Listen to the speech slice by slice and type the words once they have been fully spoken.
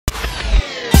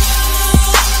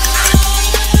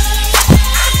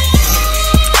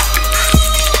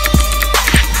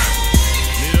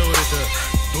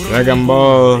Dragon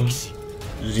Ball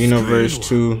Xenoverse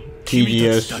 2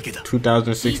 TGS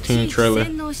 2016 trailer.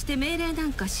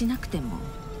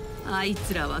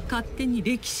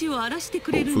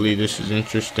 Hopefully this is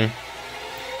interesting.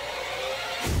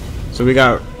 So we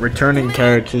got returning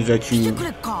characters that you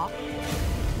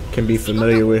can be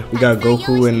familiar with. We got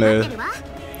Goku in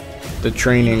the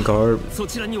training garb.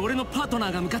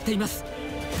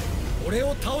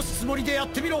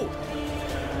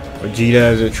 Vegeta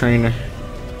as a trainer.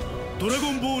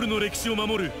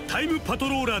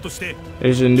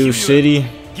 There's a new city.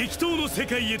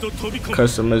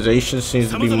 Customization seems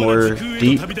to be more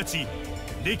deep. Is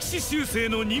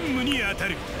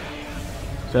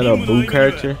that a Boo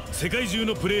character?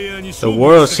 The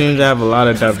world seems to have a lot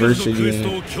of diversity in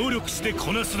it.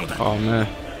 Oh man.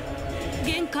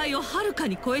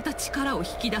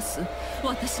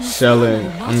 Selling,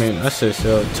 I said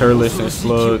sell Turles and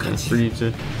Slug and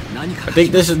Frieza. I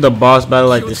think this is the boss battle,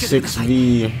 like the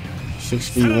 6v1.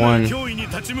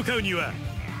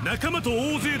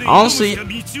 Honestly,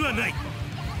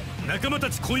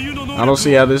 I don't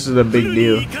see how this is a big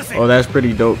deal. Oh, that's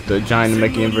pretty dope. The giant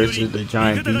Namekian versus the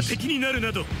giant beast.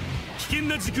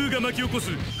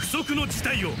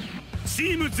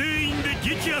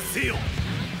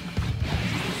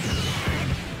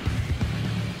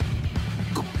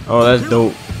 Oh, that's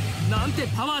dope.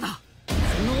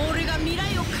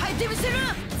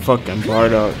 Fucking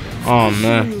Bardock. Oh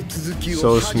man,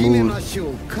 so smooth.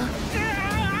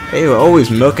 They were always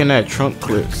milking that trunk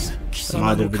clip.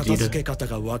 Vegeta.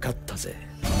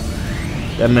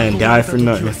 That man died for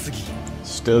nothing.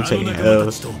 Still taking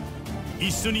L's.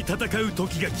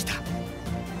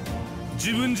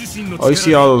 Oh, you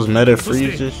see all those meta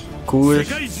freezers?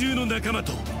 Coolers?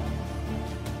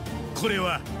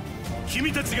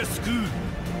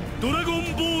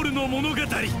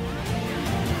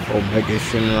 Omega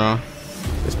Shinra.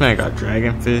 This man got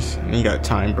Dragon Fist and he got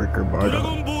Time Breaker Bardock.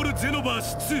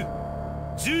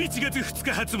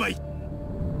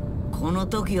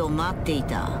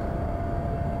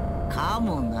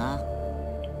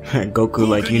 Goku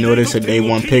like, you know this a day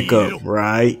one pickup,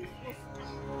 right?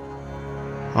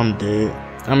 I'm dead.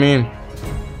 I mean,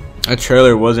 that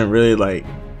trailer wasn't really like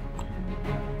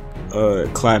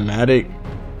climatic.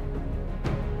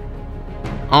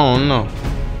 I don't know,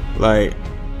 like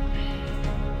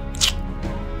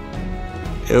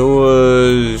it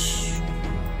was,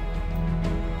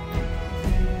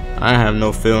 I have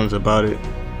no feelings about it.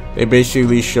 They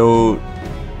basically showed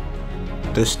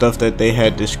the stuff that they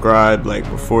had described like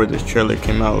before this trailer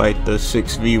came out, like the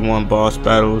 6v1 boss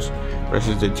battles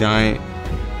versus the giant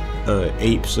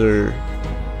apes or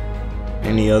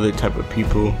any other type of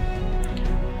people.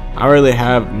 I really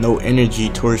have no energy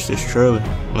towards this trailer.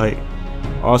 Like,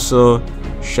 also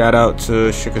shout out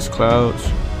to Shika's Clouds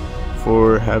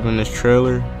for having this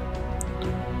trailer,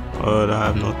 but I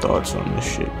have no thoughts on this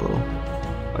shit, bro.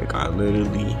 Like, I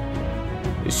literally,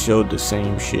 it showed the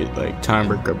same shit, like Time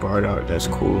Breaker Bardock. That's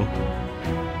cool.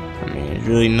 I mean, there's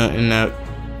really nothing that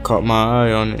caught my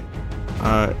eye on it.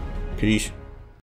 Alright, peace.